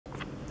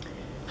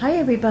Hi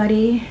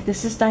everybody,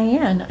 this is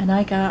Diane and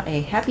I got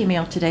a Happy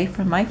Mail today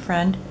from my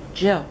friend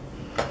Jill.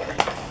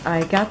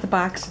 I got the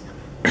box,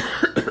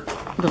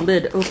 the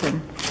lid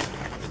open,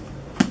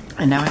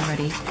 and now I'm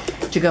ready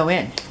to go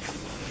in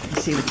and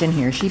see what's in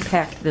here. She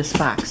packed this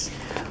box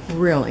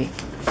really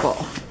full.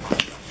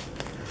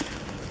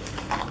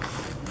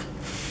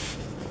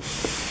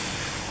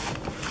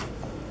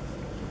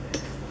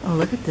 Oh,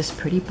 look at this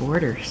pretty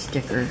border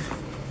sticker.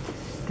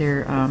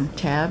 They're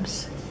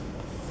tabs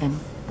and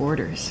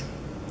borders.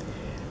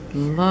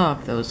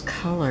 Love those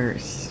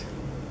colors.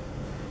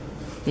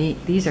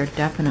 These are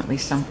definitely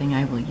something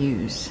I will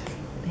use.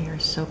 They are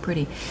so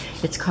pretty.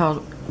 It's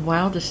called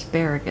Wild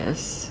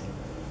Asparagus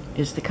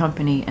is the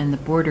company, and the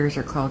borders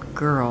are called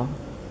Girl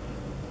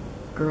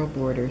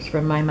Borders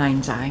from My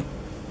Mind's Eye.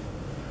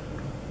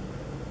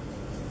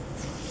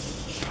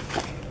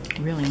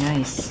 Really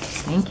nice.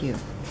 Thank you.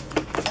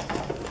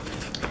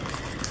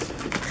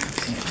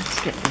 Okay,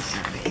 let's get this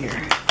out of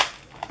here.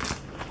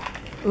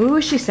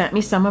 Ooh, she sent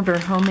me some of her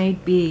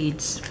homemade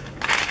beads.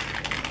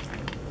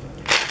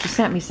 She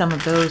sent me some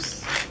of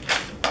those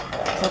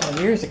several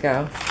years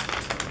ago.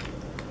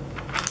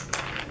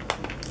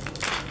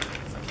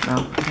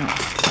 Well,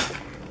 I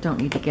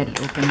don't need to get it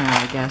open now,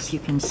 I guess. You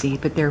can see,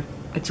 but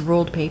it's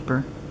rolled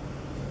paper.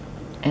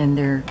 And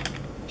they're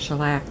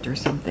shellacked or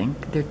something.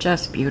 They're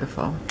just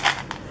beautiful.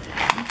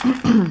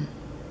 I'll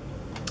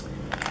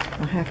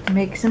have to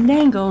make some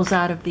dangles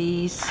out of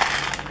these.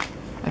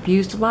 I've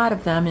used a lot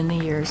of them in the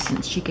years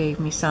since she gave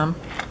me some.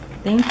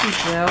 Thank you,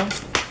 Jill.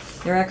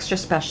 They're extra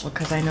special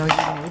because I know you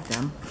need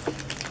them.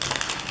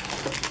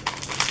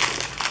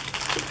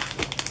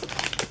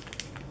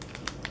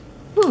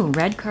 Ooh,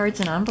 red cards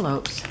and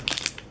envelopes.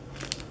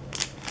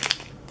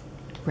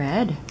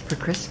 Red for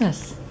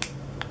Christmas.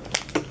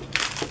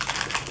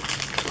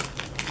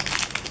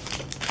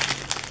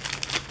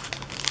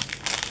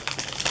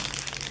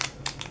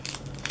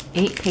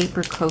 Eight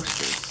paper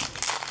coasters.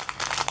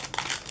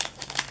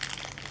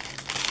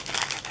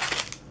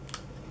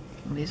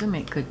 Well, these will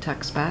make good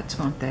tuck spots,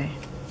 won't they?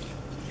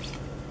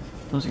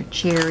 Those are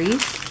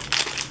cherries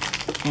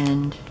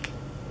and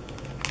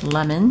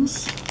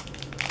lemons.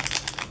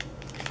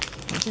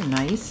 Those are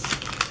nice.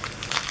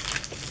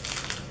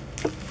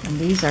 And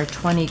these are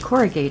 20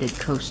 corrugated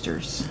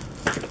coasters.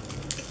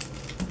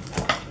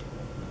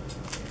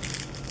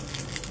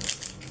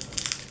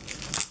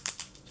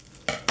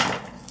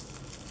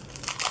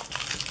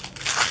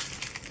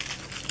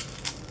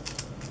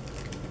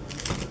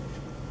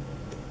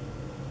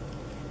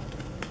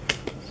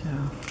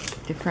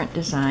 Different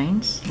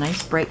designs,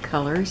 nice bright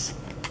colors.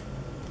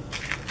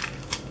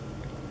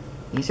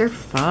 These are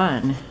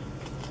fun.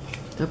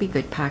 They'll be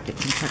good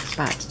pockets and tuck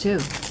spots too.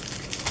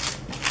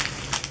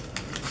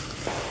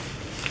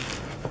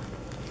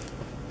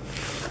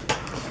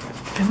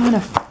 I want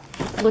to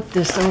flip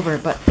this over,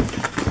 but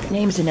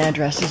names and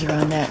addresses are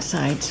on that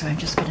side, so I'm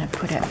just going to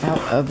put it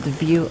out of the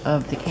view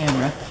of the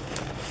camera.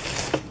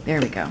 There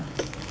we go.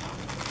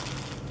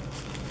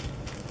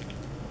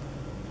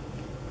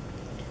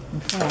 In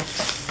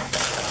fact,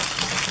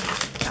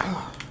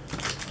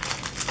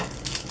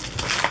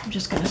 I'm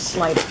just going to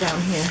slide it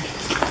down here.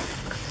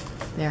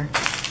 There.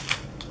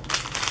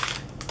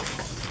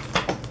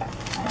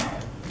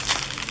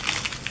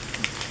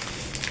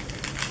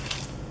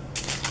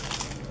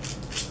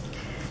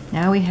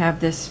 Now we have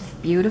this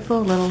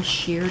beautiful little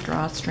sheer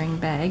drawstring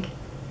bag.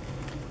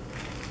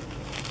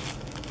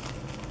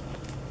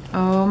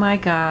 Oh my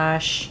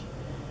gosh.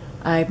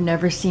 I've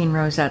never seen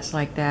rosettes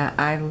like that.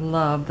 I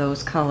love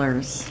those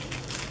colors.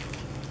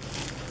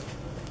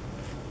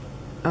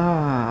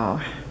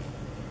 Oh.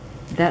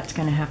 That's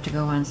going to have to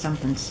go on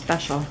something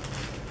special.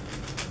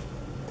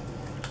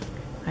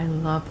 I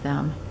love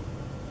them.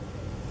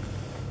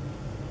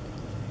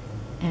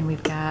 And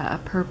we've got a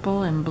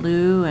purple and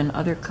blue and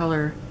other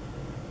color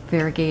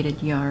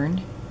variegated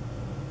yarn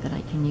that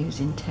I can use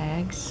in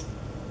tags.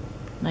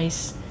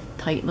 Nice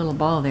tight little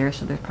ball there,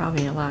 so there's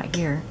probably a lot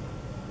here.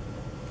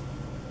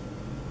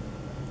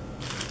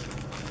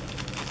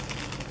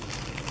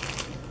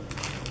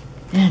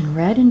 And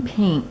red and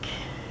pink.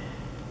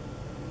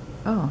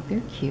 Oh, they're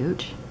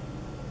cute.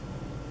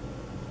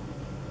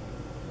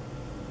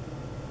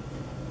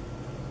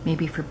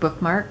 Maybe for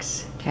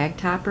bookmarks, tag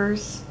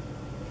toppers.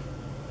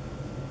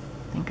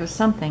 Think of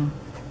something.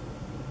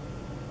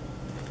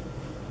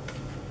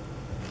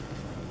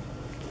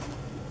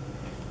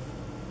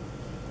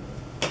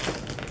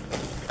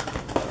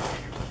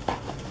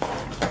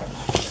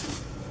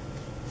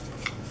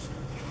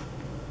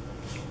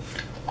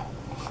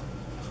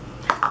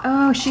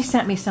 Oh, she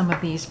sent me some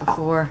of these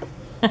before.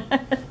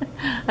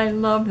 I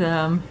love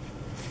them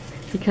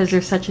because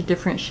they're such a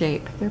different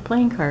shape. They're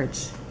playing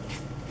cards.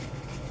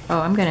 Oh,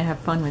 I'm going to have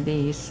fun with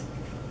these.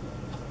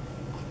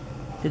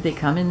 Did they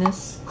come in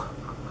this?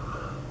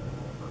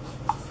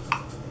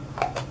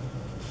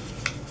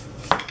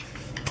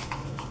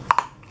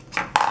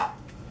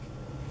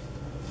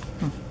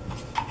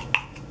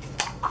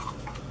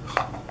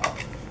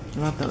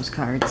 Love those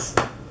cards.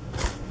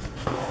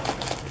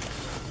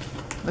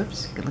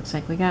 Whoops, it looks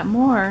like we got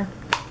more.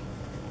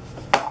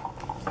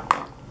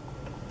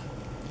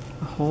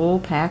 whole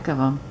pack of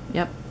them.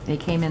 Yep, they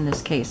came in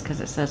this case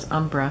because it says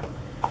Umbra,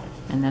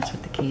 and that's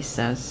what the case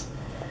says.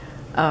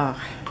 Oh,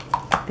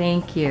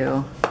 thank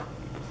you.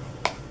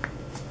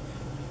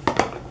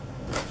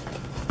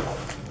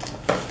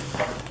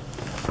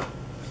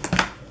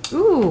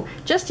 Ooh,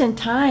 just in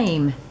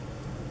time.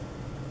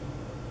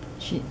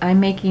 I'm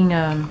making,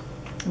 I'm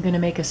going to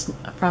make a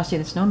Frosty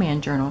the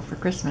Snowman journal for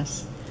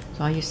Christmas.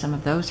 So I'll use some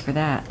of those for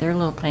that. They're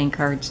little playing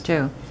cards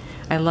too.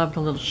 I love the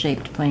little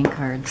shaped playing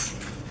cards.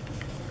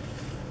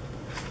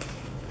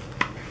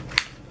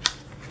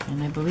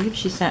 And I believe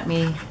she sent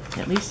me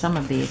at least some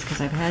of these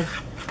because I've had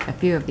a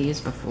few of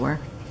these before.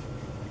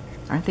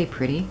 Aren't they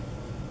pretty?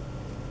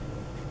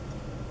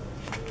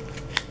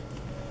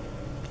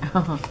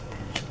 Oh,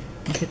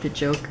 look at the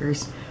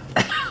jokers.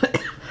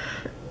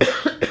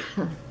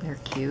 They're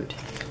cute.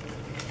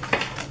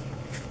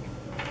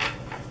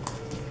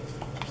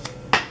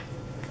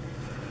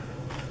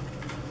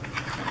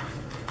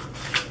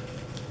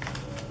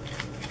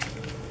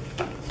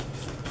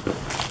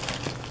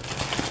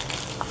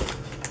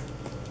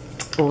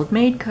 Old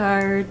Maid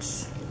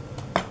cards.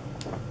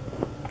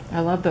 I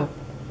love the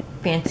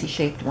fancy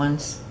shaped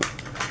ones.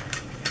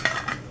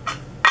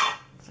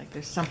 It's like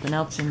there's something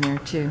else in there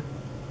too.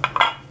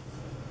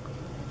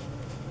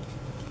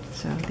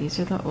 So these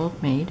are the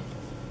Old Maid.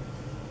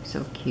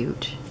 So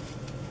cute.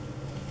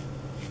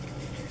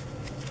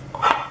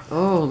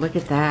 Oh, look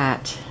at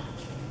that.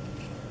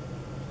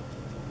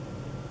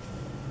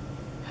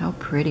 How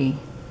pretty.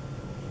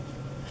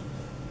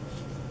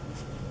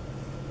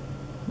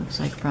 Looks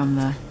like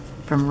from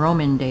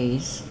Roman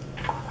days.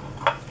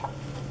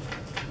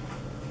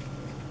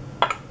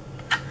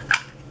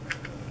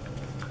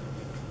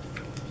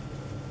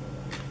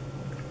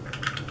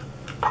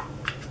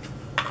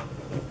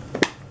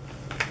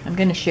 I'm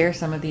going to share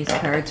some of these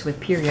cards with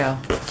Pirio.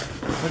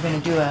 We're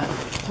going to do a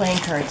playing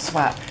card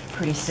swap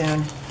pretty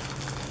soon.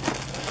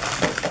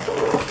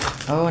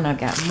 Oh, and I've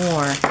got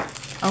more.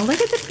 Oh, look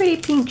at the pretty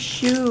pink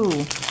shoe.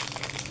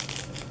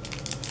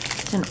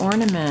 It's an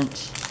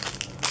ornament.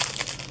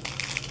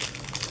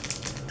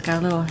 It's got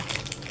a little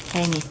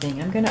hangy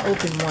thing. I'm going to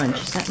open one.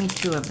 She sent me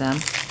 2 of them.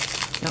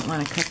 Don't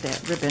want to cut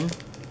that ribbon.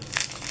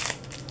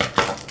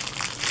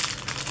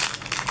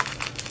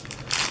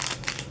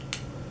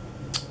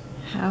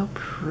 How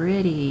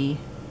pretty.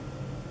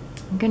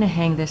 I'm going to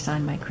hang this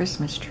on my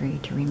Christmas tree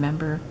to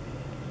remember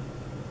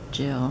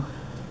Jill.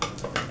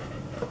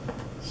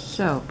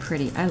 So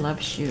pretty. I love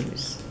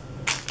shoes.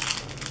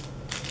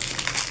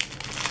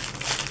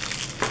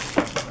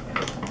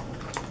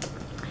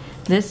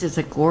 This is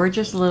a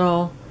gorgeous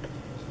little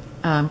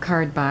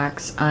card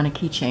box on a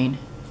keychain.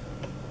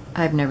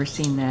 I've never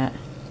seen that.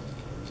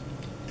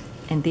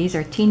 And these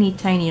are teeny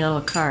tiny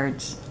little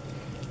cards.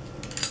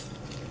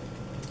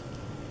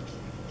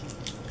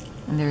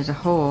 And there's a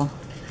hole.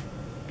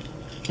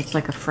 It's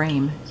like a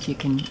frame, so you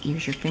can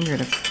use your finger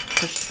to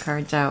push the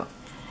cards out.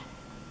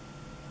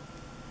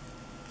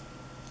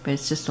 But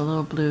it's just a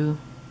little blue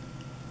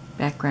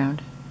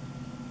background.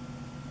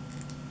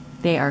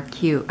 They are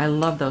cute. I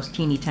love those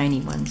teeny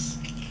tiny ones.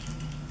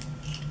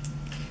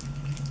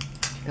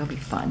 They'll be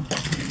fun.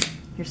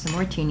 Here's some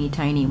more teeny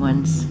tiny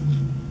ones.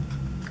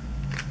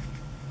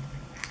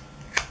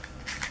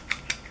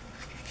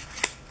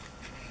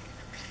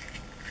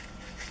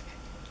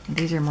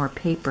 These are more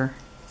paper.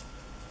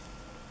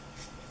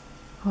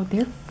 Oh,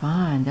 they're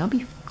fun. They'll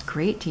be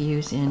great to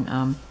use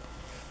in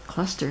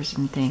clusters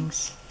and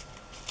things.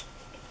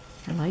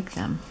 I like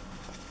them.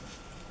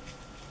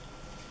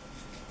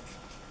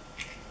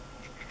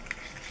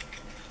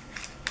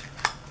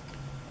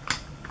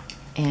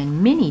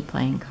 And mini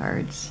playing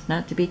cards,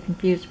 not to be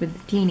confused with the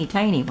teeny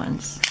tiny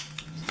ones.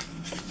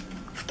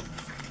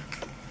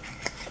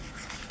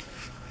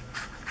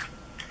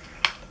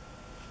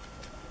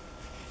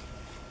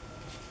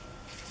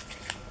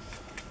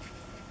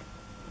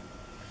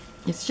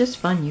 It's just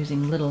fun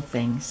using little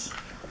things,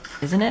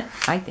 isn't it?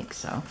 I think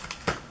so.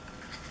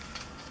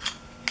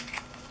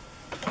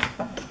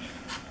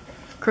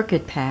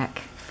 Crooked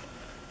pack.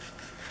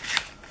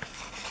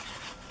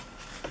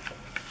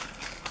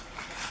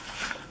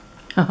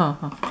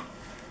 Oh,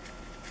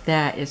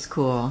 that is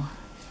cool.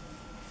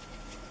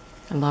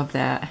 I love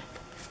that.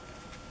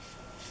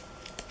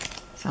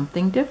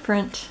 Something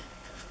different.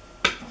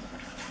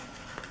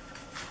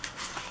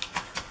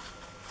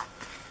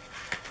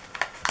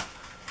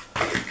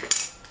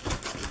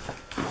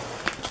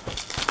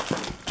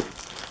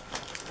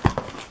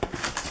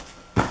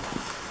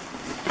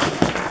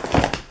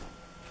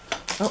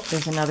 Oh,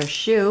 there's another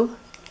shoe.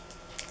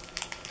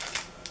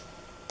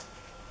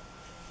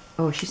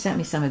 Oh, she sent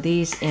me some of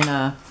these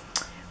in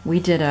we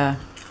did a,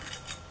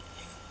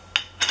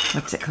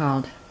 what's it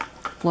called?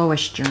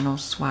 Flowish journal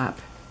swap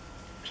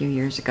a few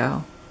years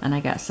ago. And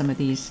I got some of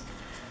these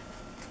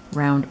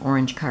round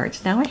orange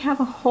cards. Now I have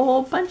a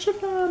whole bunch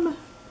of them.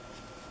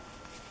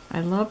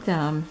 I love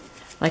them.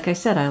 Like I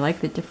said, I like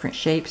the different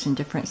shapes and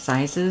different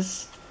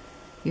sizes.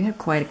 You have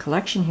quite a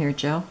collection here,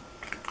 Jill.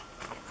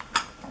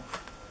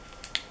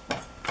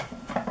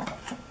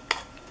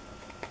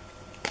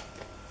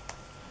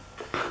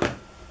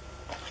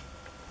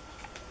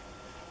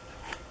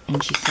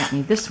 And she sent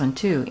me this one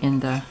too in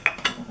the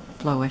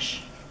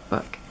Flowish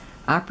book.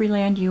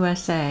 Opryland,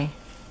 USA.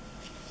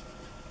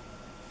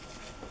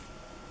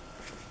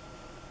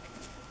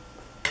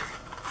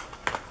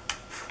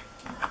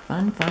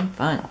 Fun, fun,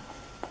 fun.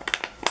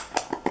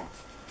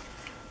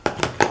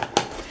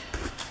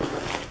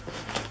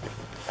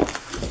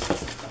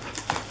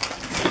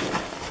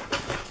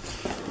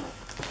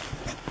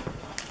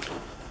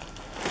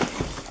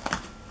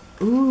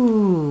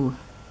 Ooh.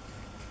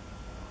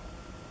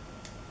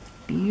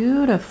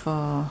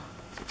 Beautiful.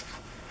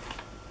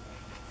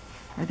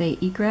 Are they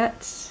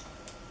egrets?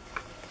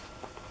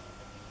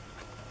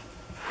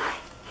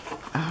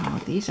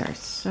 Oh, these are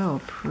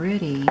so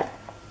pretty.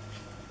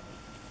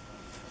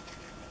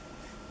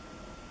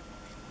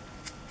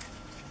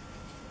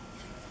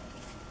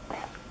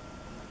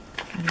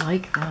 I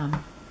like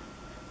them.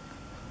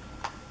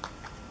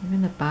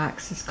 Even the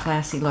box is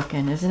classy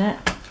looking, isn't it?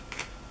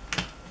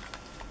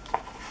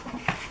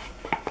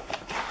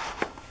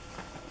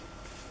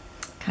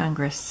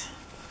 Congress.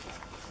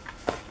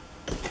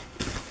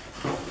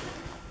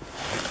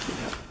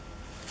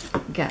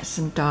 Got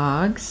some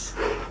dogs.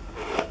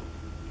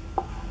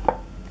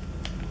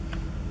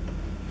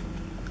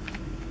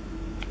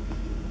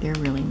 They're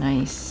really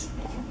nice.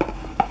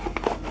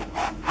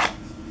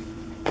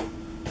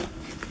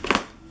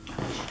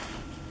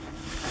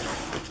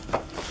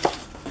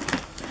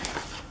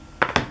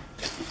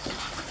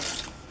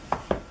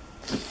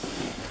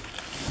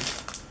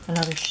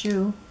 Another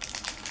shoe.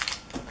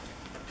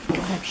 I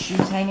have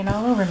shoes hanging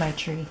all over my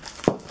tree.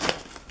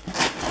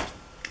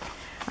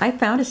 I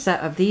found a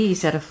set of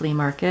these at a flea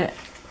market,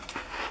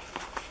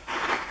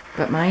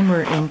 but mine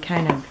were in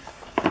kind of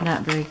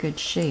not very good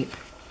shape.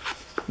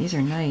 These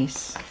are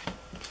nice.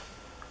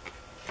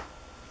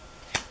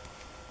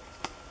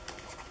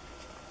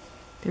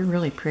 They're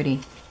really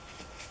pretty.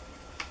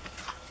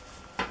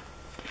 I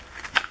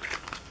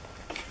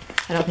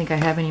don't think I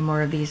have any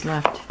more of these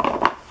left.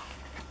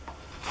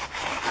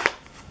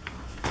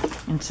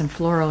 And some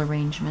floral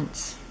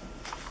arrangements.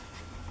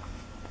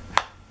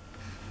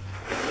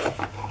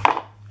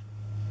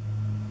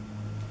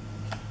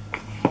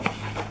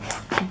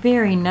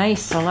 Very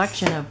nice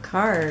selection of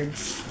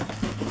cards.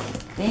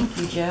 Thank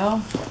you, Jill.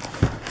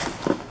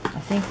 I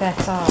think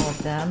that's all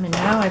of them. And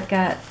now I've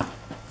got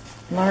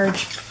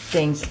large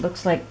things. It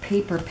looks like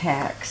paper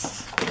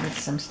packs with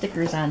some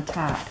stickers on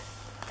top.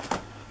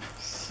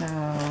 So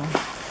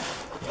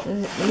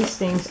these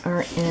things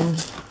aren't in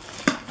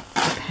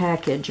a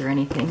package or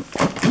anything.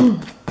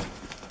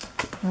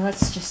 Well,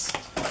 let's just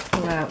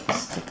pull out the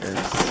stickers.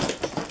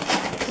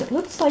 It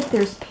looks like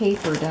there's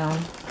paper down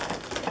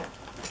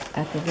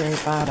at the very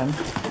bottom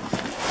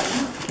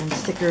and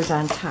stickers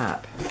on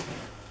top.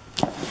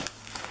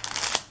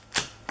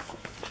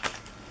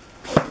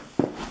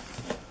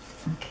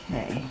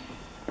 Okay,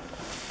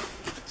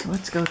 so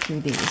let's go through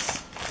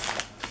these.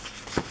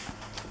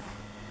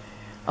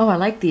 Oh, I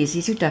like these.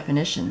 These are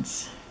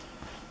definitions.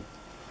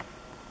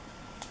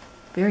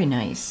 Very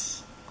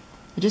nice.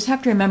 I just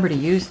have to remember to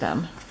use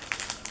them.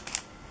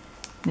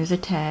 There's a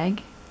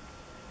tag.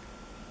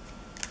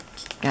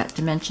 Got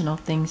dimensional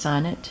things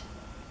on it.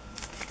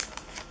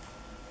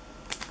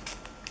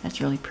 That's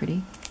really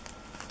pretty.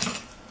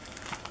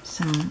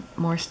 Some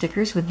more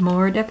stickers with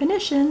more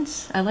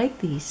definitions. I like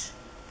these.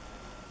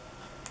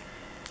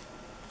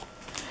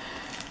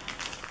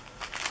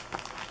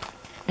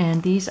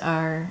 And these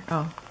are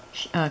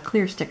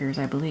clear stickers,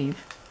 I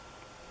believe.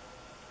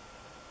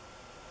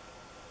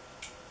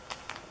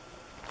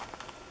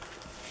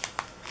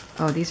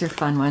 Oh, these are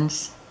fun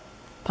ones.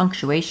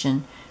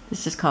 Punctuation.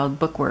 This is called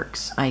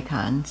Bookworks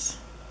icons.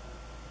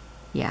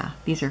 Yeah,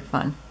 these are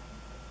fun.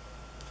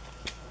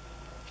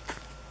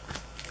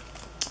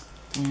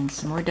 And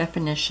some more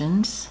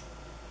definitions.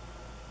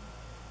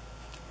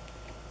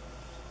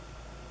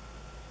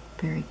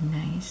 Very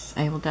nice.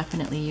 I will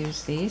definitely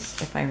use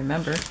these if I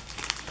remember.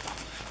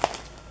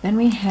 Then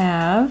we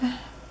have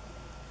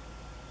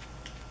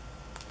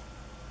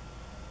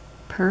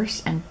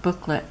purse and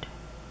booklet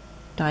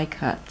die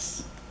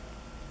cuts.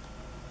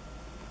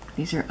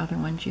 These are other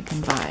ones you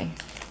can buy.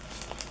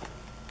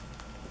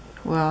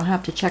 Well, I'll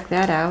have to check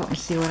that out and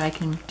see what I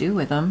can do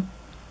with them.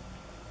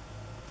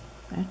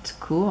 That's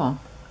cool.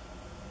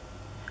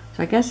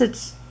 So I guess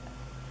it's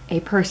a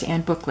purse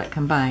and booklet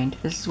combined.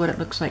 This is what it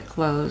looks like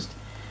closed.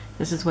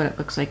 This is what it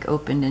looks like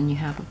opened, and you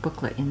have a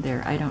booklet in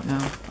there. I don't know.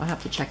 I'll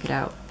have to check it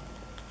out.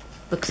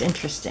 Looks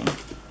interesting.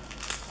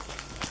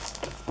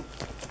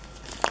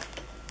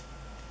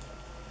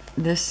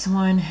 This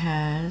one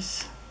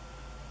has...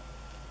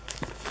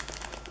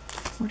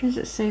 Where does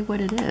it say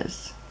what it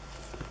is?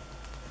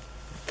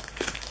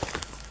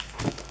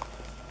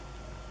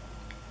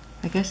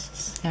 I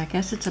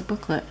guess it's a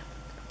booklet.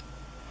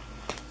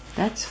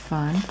 That's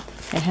fun.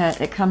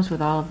 It comes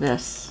with all of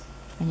this,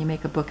 and you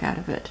make a book out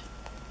of it.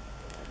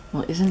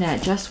 Well, isn't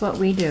that just what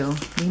we do?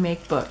 We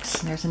make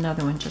books. There's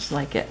another one just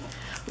like it.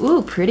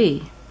 Ooh,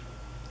 pretty.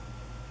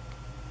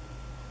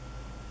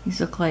 These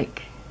look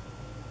like,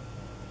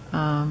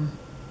 I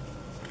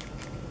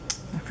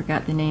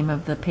forgot the name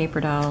of the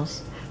paper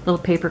dolls. little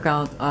paper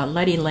girl,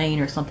 Letty Lane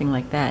or something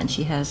like that, and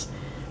she has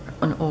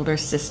an older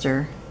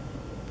sister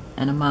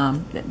and a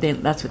mom.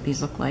 That's what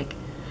these look like.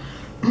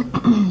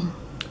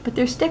 But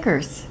they're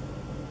stickers.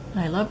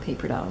 I love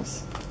paper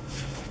dolls.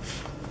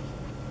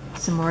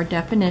 Some more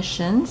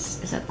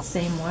definitions. Is that the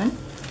same one?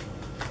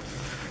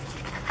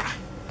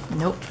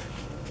 Nope.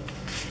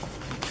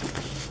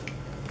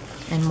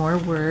 And more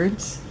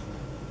words.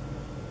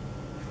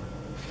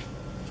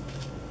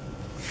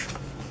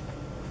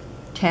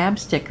 Tab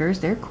stickers,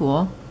 they're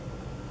cool.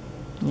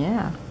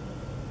 Yeah.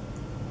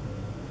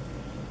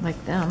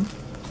 Like them.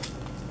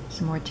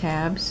 Some more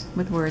tabs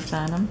with words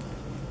on them.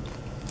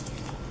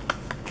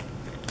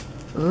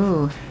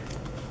 Ooh.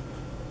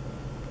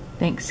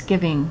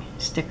 Thanksgiving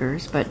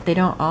stickers, but they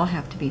don't all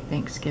have to be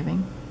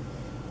Thanksgiving.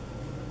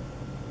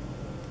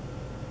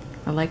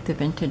 I like the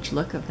vintage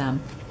look of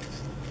them.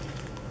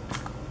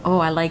 Oh,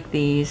 I like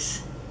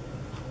these.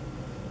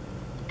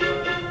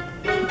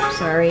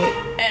 Sorry,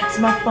 it's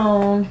my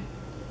phone.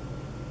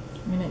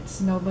 And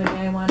it's nobody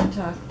I want to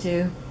talk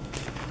to.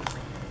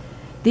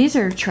 These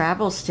are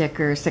travel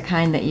stickers, the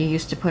kind that you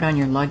used to put on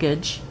your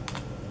luggage.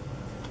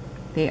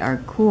 They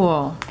are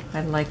cool.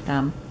 I like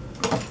them.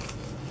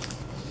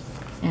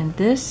 And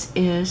this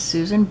is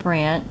Susan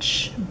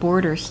Branch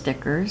border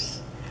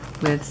stickers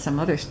with some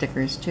other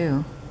stickers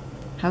too.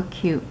 How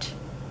cute.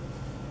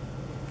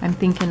 I'm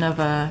thinking of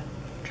a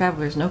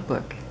traveler's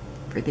notebook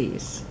for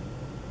these.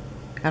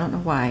 I don't know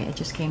why, it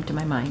just came to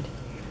my mind.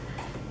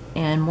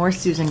 And more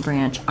Susan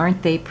Branch.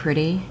 Aren't they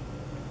pretty?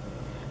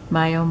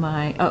 My oh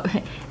my. Oh,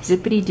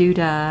 zippity doo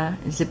dah,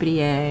 zippity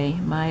a.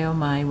 My oh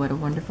my, what a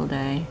wonderful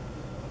day.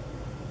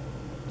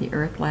 The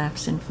earth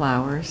laughs in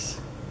flowers.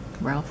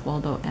 Ralph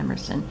Waldo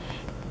Emerson.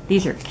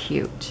 These are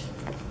cute.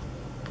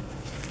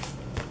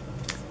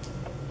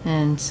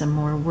 And some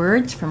more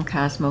words from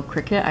Cosmo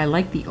Cricket. I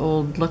like the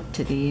old look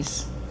to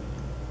these.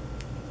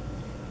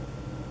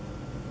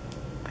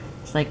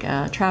 It's like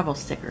travel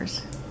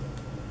stickers.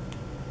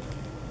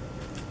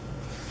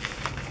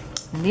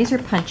 And these are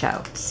punch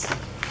outs.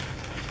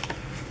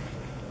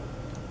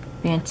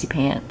 Fancy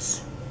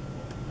pants.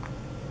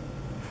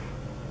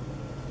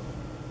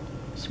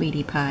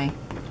 Sweetie pie.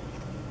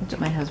 That's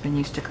what my husband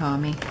used to call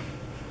me.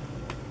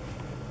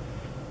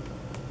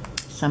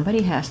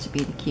 Somebody has to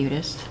be the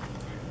cutest.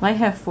 Well, I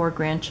have 4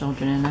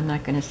 grandchildren, and I'm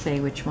not going to say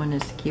which one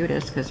is the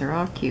cutest because they're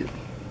all cute.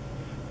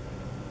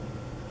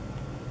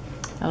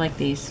 I like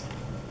these.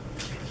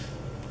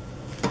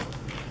 So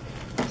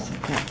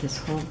I've got this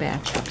whole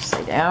batch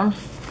upside down.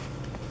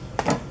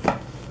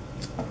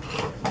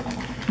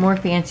 More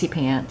fancy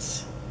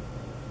pants.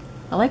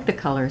 I like the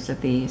colors of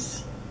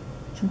these.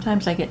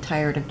 Sometimes I get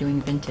tired of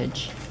doing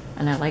vintage,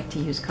 and I like to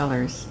use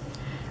colors.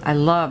 I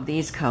love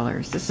these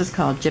colors. This is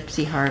called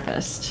Gypsy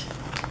Harvest.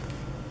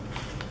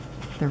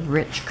 The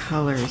rich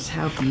colors,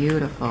 how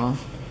beautiful.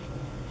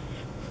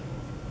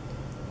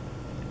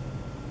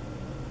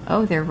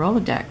 Oh, they're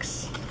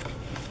Rolodex.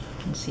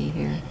 You can see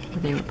here where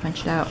they were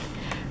punched out.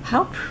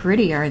 How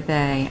pretty are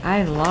they?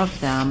 I love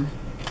them.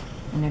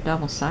 And they're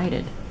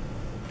double-sided.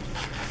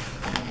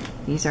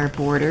 These are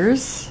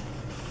borders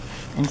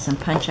and some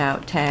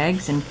punch-out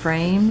tags and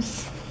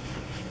frames.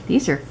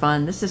 These are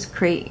fun. This is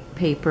crate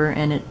paper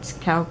and it's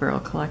Cowgirl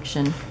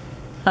collection.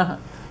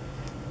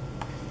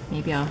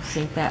 Maybe I'll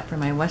save that for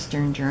my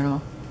Western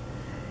journal.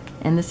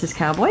 And this is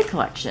Cowboy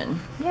collection.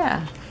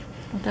 Yeah,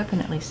 I'll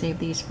definitely save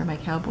these for my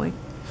cowboy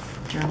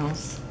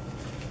journals.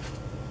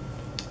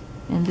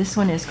 And this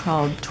one is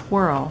called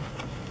Twirl.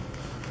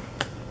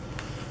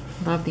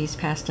 Love these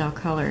pastel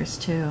colors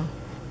too.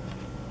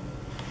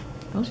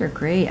 Those are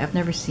great. I've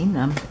never seen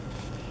them.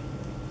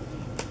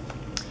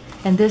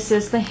 And this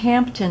is the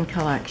Hampton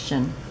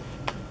collection.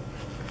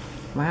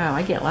 Wow,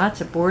 I get lots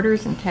of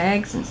borders and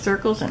tags and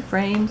circles and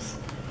frames.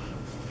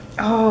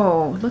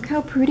 Oh, look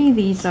how pretty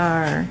these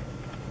are.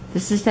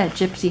 This is that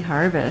Gypsy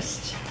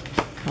Harvest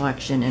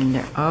collection, and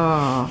they're,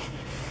 oh,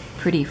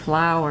 pretty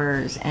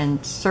flowers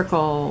and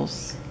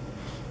circles.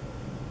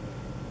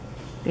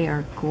 They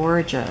are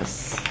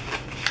gorgeous.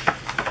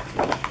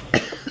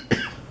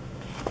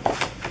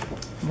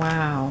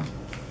 Wow.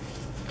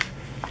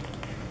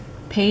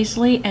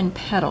 Paisley and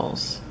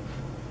Petals.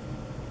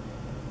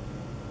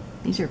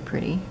 These are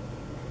pretty.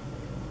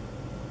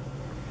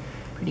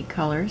 Pretty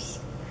colors.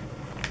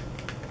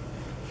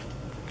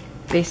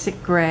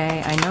 Basic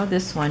gray. I know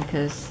this one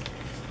because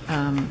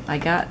I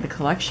got the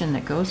collection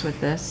that goes with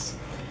this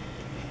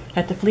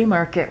at the flea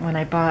market when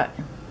I bought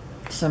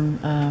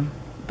some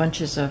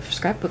bunches of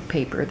scrapbook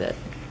paper that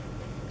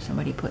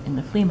somebody put in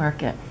the flea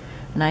market.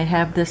 And I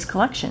have this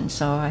collection,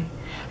 so I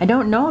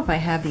don't know if I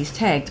have these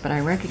tags, but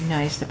I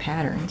recognize the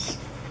patterns.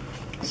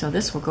 So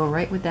this will go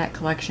right with that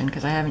collection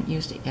because I haven't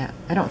used it yet.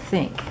 I don't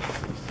think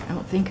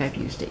I've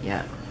used it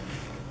yet.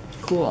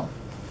 Cool.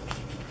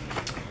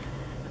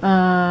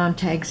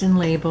 Tags and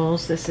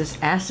labels. This is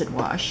acid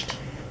washed.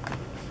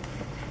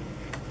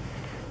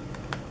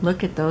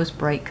 Look at those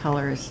bright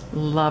colors.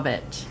 Love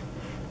it.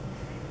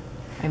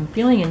 I'm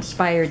feeling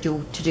inspired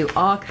to do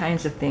all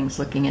kinds of things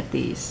looking at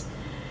these.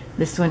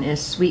 This one is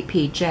Sweet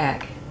Pea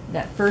Jack.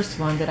 that first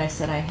one that I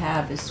said I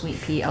have is Sweet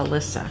Pea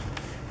Alyssa.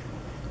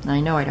 And I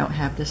know I don't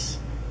have this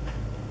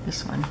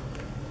one.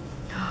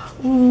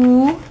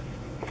 Ooh.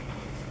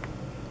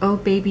 Oh,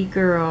 baby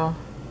girl.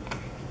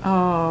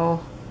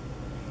 Oh,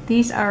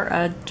 these are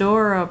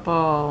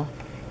adorable.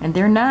 And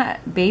they're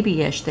not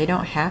babyish. They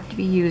don't have to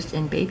be used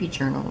in baby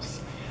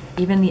journals.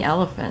 Even the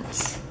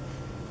elephants.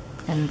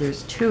 And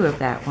there's 2 of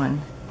that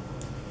one.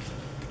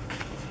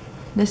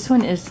 This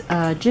one is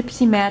a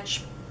Gypsy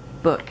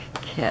Matchbook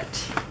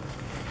Kit.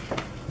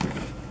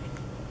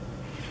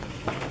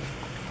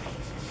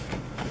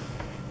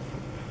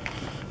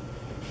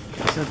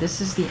 So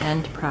this is the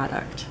end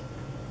product.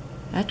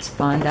 That's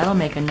fun. That'll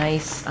make a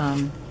nice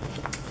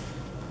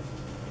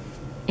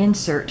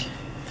insert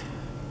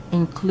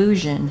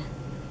inclusion.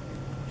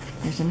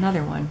 There's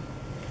another one.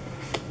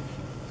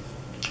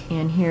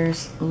 And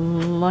here's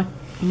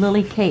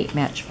Lily Kate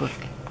Matchbook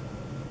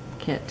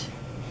Kit.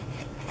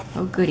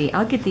 Oh goody.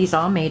 I'll get these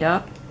all made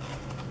up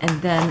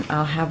and then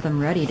I'll have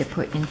them ready to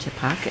put into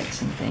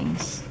pockets and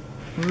things.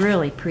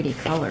 Really pretty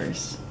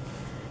colors.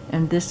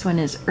 And this one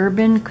is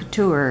Urban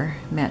Couture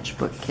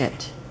Matchbook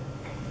Kit.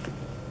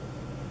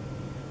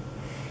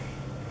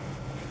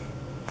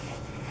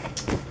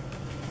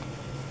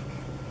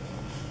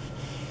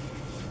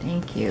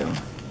 Thank you.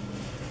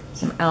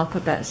 Some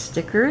alphabet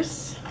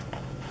stickers.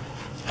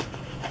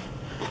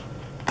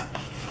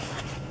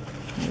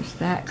 There's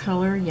that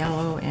color,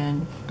 yellow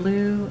and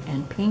blue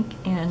and pink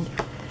and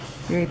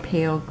very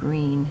pale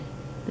green.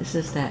 This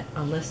is that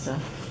Alyssa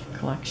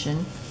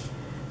collection.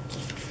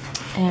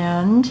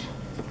 And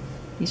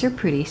these are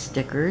pretty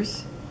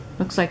stickers.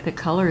 Looks like the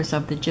colors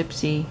of the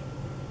Gypsy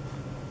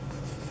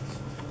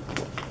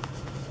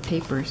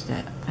papers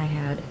that I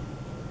had.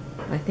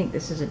 I think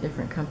this is a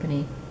different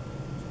company.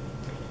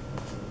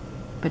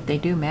 But they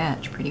do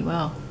match pretty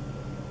well.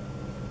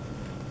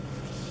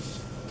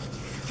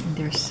 And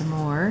there's some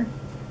more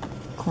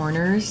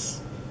corners.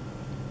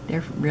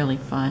 They're really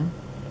fun.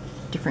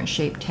 Different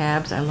shaped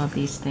tabs. I love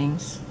these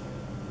things.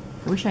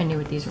 I wish I knew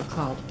what these were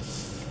called.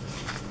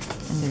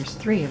 And there's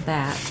 3 of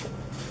that.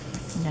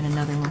 And then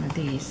another one of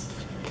these.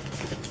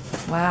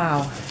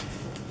 Wow.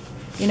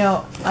 You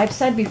know, I've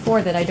said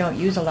before that I don't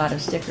use a lot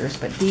of stickers,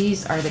 but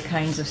these are the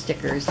kinds of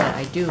stickers that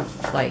I do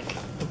like.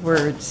 The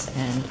words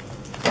and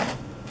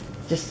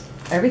just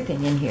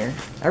everything in here.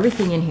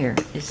 Everything in here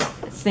is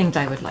things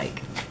I would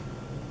like.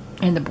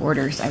 And the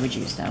borders, I would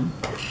use them.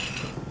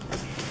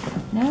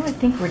 Now I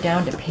think we're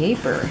down to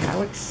paper.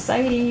 How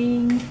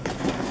exciting.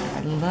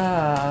 I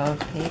love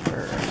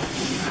paper.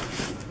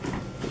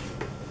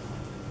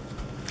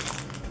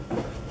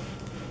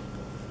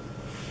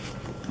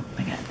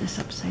 I got this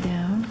upside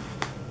down.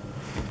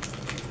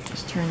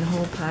 Just turn the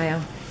whole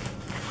pile.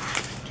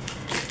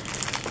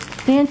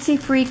 Fancy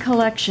Free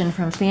Collection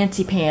from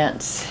Fancy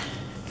Pants.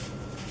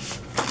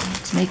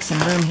 Let's make some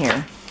room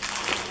here.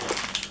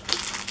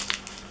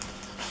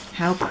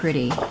 How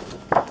pretty.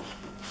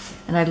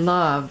 And I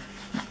love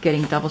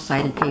getting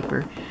double-sided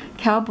paper.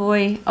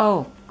 Cowboy,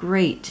 oh,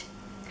 great.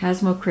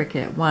 Cosmo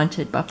Cricket,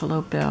 Wanted,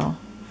 Buffalo Bill.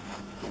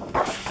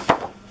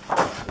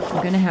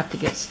 I'm gonna have to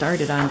get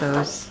started on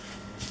those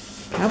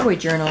cowboy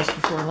journals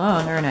before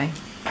long, aren't I?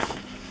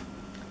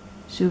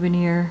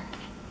 Souvenir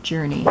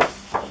Journey.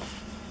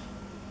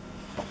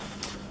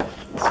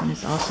 This one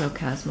is also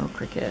Cosmo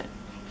Cricket.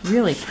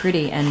 Really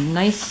pretty and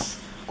nice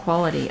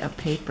quality of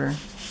paper.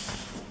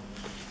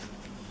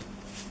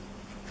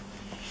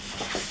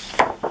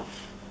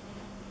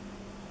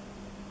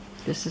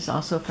 This is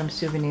also from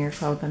Souvenir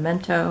called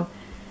Memento.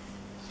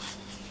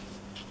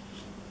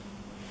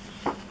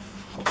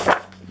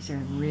 These are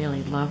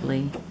really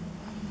lovely.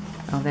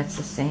 Oh, that's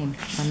the same,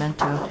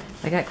 Memento.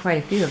 I got quite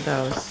a few of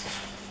those.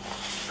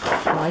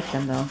 I like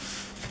them though.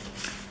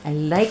 I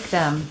like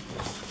them.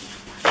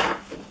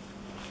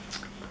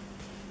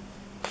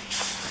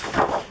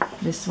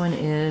 This one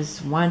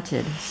is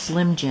Wanted,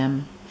 Slim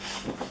Jim.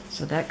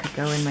 So that could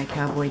go in my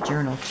cowboy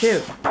journal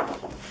too.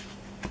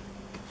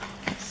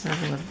 Got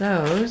several of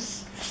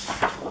those.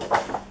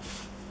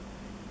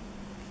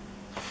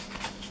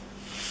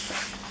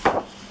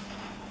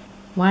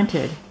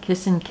 Wanted,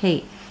 Kissin'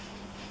 Kate.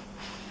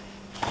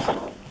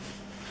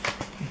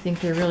 I think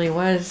there really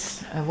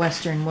was a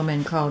Western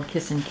woman called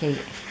Kissin'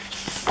 Kate.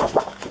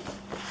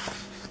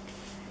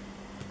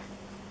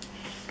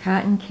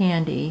 Cotton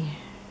Candy.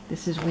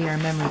 This is We Are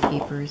Memory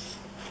Keepers.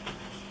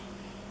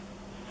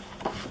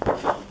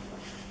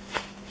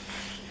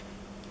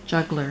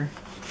 Juggler.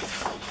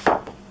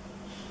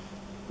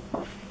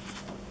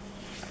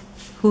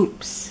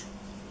 Hoops.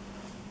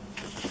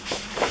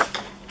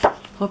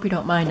 Hope you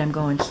don't mind I'm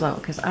going slow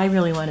because I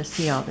really want to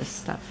see all this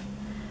stuff.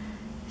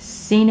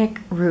 Scenic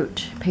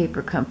Route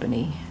Paper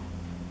Company.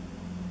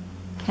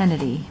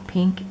 Kennedy,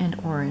 pink and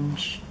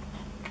orange.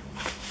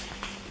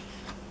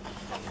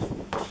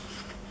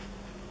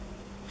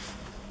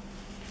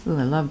 Ooh,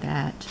 I love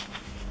that.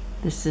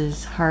 This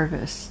is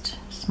Harvest,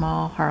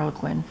 small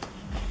Harlequin.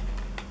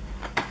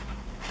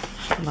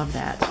 I love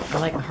that. I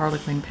like a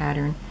Harlequin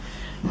pattern.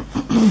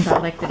 I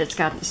like that it's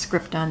got the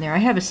script on there. I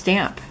have a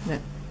stamp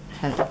that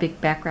has a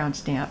big background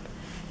stamp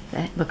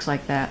that looks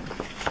like that.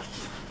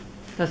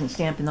 Doesn't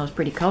stamp in those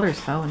pretty colors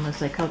though,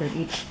 unless I colored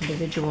each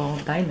individual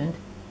diamond.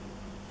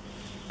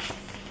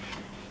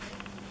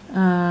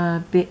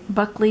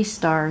 Buckley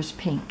Stars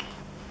Pink.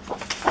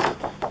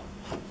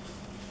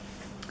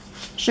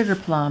 Sugar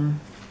Plum.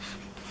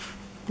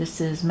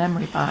 This is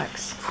Memory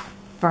Box.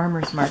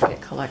 Farmer's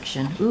Market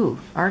Collection. Ooh,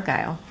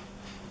 Argyle.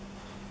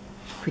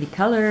 Pretty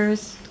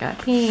colors. It's got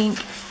pink.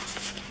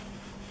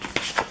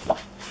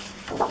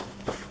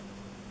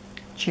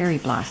 Cherry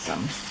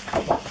Blossom.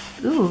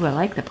 Ooh, I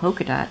like the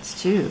polka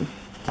dots too.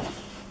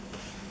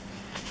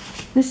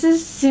 This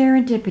is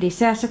Serendipity.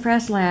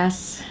 Sassafras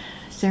Lass.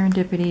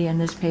 Serendipity,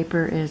 and this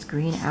paper is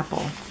Green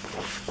Apple.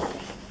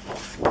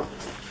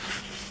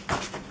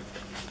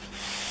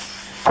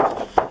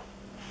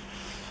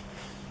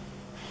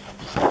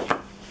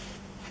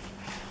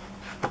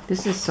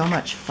 This is so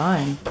much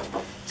fun.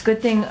 It's a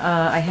good thing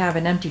I have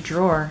an empty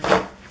drawer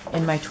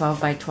in my 12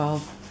 by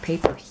 12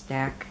 paper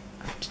stack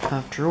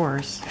of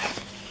drawers.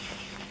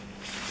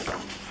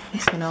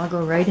 This can all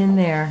go right in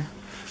there.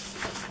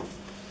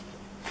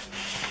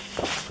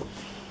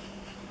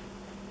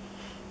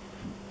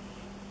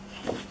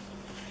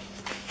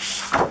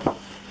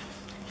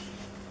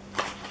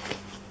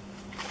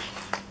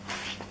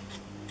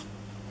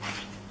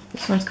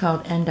 This one's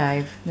called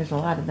Endive. There's a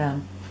lot of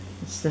them.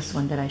 It's this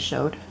one that I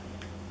showed.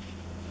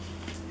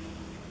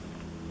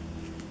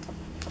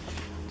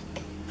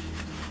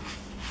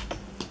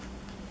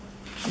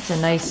 It's a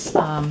nice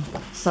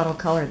subtle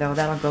color though.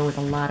 That'll go with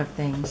a lot of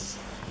things.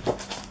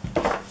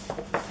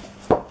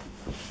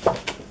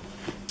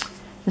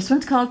 This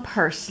one's called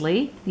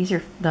Parsley. These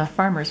are the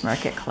Farmer's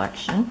Market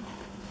collection.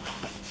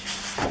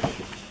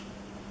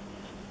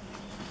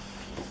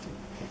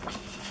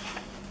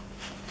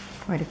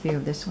 Quite a few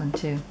of this one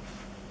too.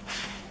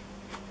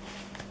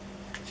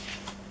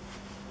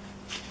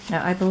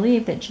 Now I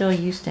believe that Jill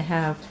used to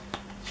have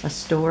a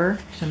store,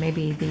 so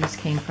maybe these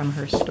came from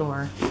her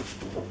store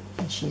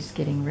and she's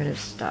getting rid of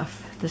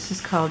stuff. This is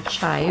called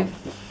Chive.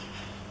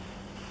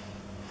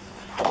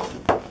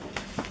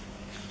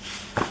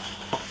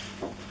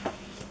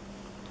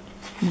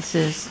 This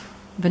is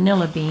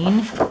Vanilla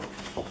Bean.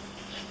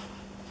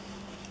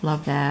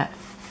 Love that.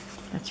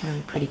 That's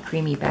really pretty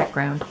creamy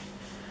background.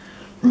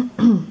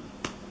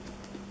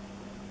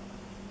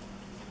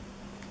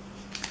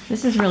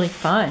 This is really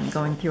fun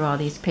going through all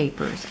these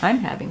papers. I'm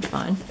having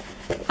fun.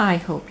 I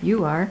hope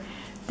you are.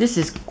 This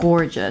is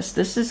gorgeous.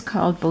 This is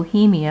called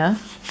Bohemia.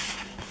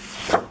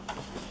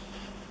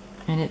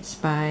 And it's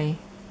by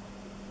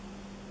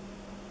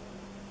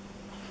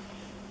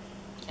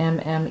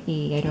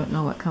MME. I don't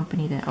know what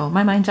company that. Oh,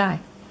 My Mind's Eye.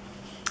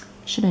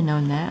 Should have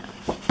known that.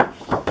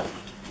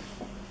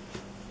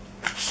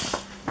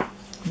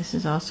 This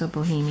is also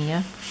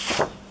Bohemia.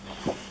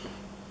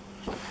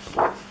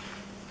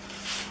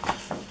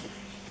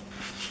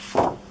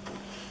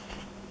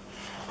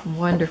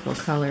 Wonderful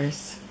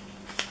colors.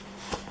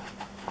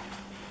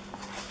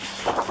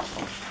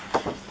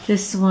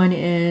 This one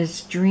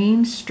is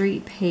Dream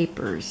Street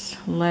Papers.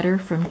 Letter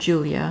from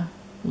Julia.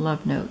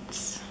 Love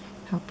notes.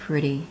 How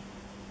pretty.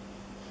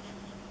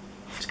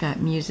 It's got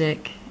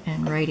music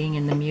and writing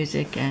in the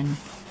music and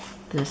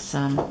this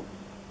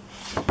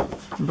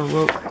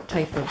Baroque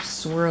type of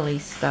swirly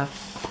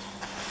stuff.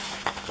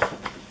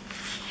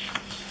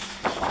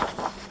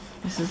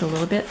 This is a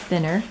little bit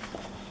thinner.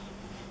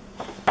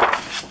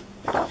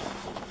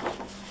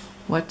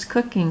 What's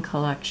Cooking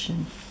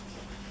collection.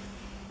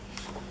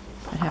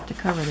 I'd have to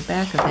cover the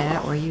back of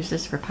that or use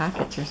this for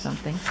pockets or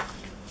something.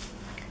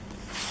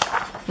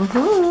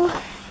 Woohoo!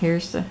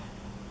 Here's the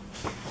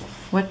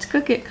What's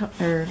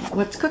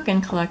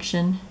Cooking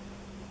collection.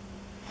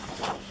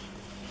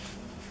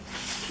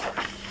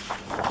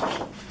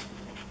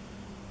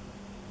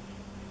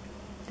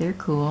 They're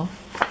cool.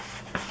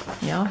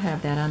 They all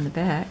have that on the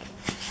back.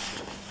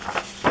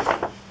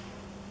 I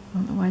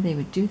don't know why they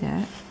would do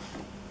that.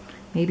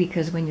 Maybe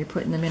because when you're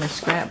putting them in a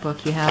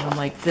scrapbook, you have them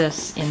like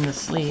this in the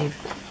sleeve,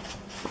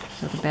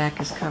 so the back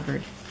is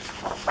covered.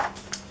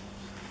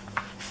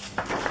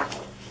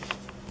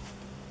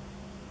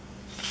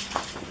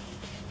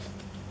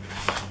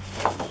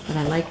 But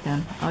I like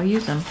them. I'll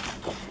use them.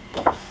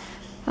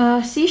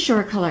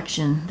 Seashore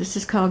collection. This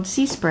is called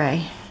Sea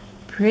Spray.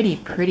 Pretty,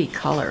 pretty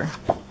color.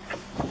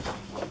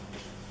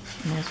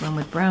 And there's one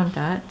with brown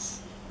dots.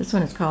 This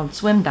one is called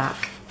Swim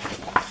Dock.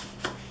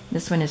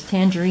 This one is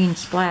Tangerine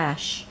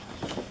Splash.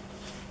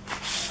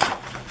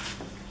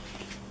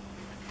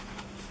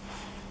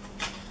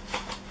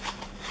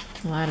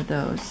 A lot of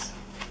those.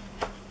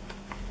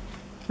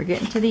 We're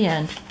getting to the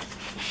end.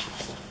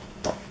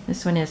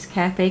 This one is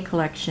Cafe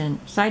Collection,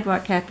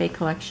 Sidewalk Cafe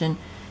Collection,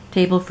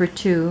 Table for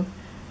Two,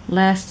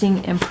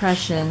 Lasting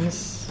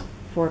Impressions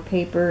for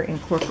Paper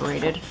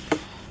Incorporated.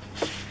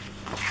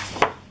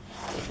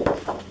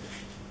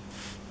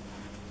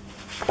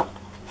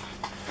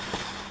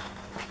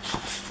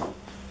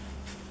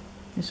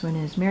 This one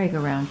is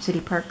Merry-Go-Round, City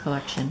Park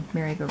Collection,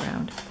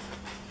 Merry-Go-Round.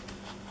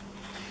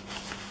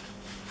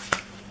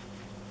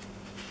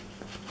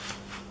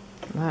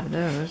 A lot of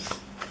those.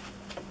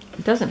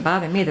 It doesn't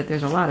bother me that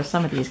there's a lot of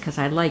some of these because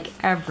I like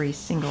every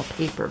single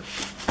paper.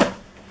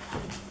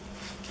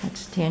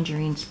 That's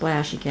Tangerine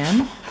Splash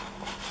again.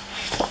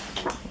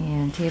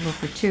 And Table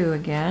for Two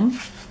again.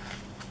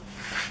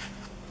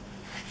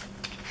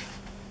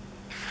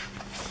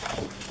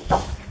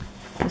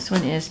 This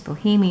one is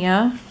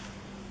Bohemia.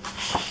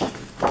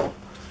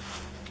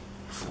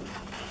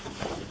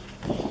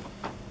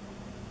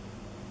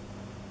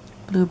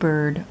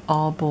 Bluebird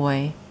All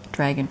Boy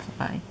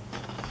Dragonfly.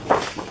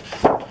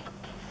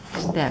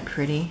 Isn't that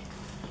pretty?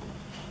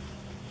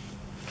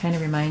 Kind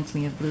of reminds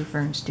me of Blue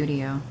Fern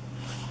Studio.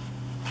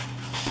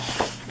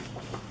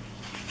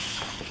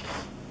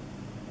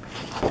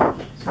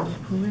 So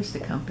who is the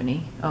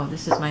company? Oh,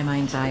 this is My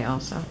Mind's Eye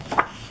also.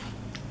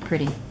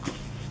 Pretty.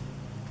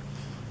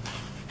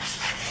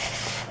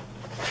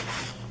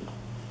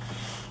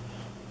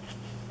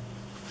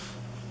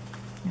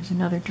 There's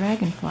another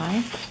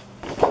dragonfly.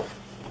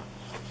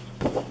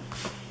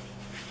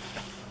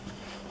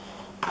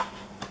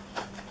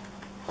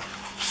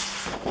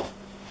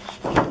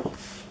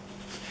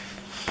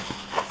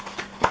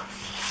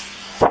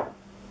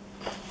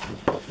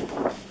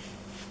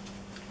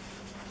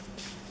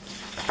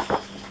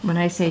 When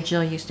I say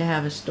Jill used to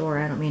have a store,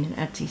 I don't mean an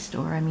Etsy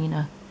store, I mean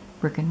a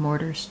brick and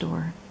mortar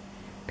store.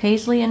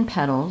 Paisley and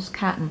Petals,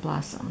 Cotton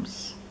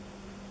Blossoms.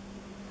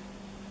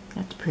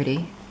 That's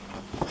pretty.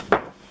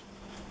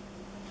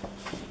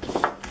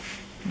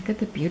 Look at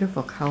the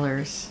beautiful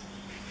colors.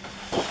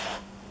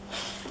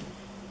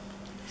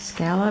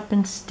 Scallop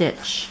and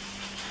Stitch.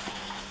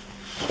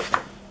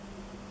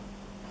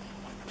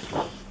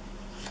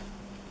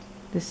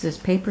 This is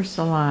Paper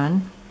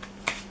Salon.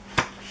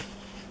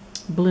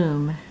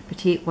 Bloom,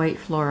 Petite White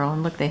Floral,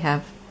 and look, they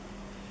have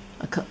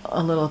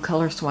a little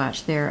color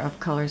swatch there of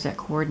colors that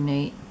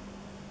coordinate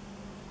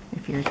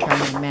if you're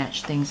trying to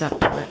match things up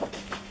to it.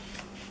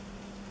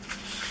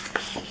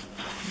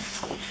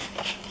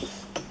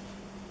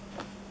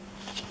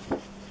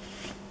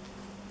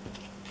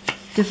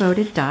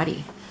 Devoted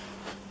Dottie.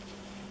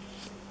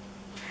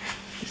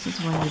 This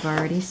is one we've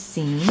already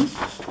seen.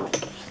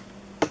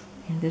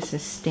 And this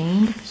is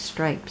Stained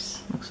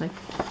Stripes. Looks like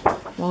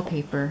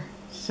wallpaper.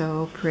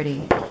 So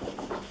pretty.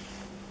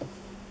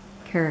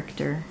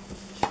 Character.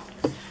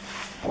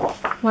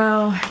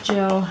 Wow,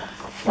 Jill,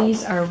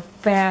 these are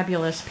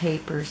fabulous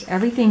papers.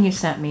 Everything you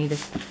sent me,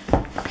 the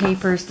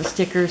papers, the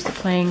stickers, the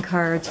playing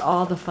cards,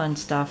 all the fun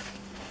stuff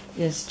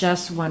is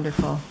just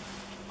wonderful.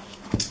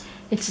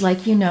 It's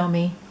like you know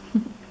me.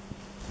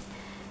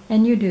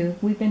 And you do.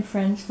 We've been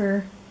friends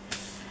for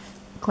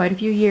quite a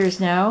few years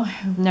now.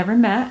 We've never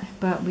met,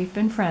 but we've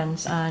been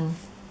friends on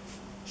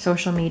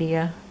social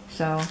media.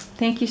 So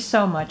thank you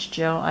so much,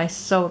 Jill. I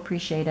so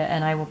appreciate it,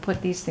 and I will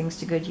put these things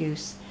to good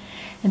use.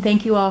 And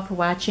thank you all for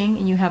watching,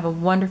 and you have a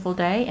wonderful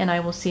day, and I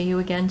will see you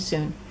again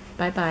soon.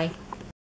 Bye-bye.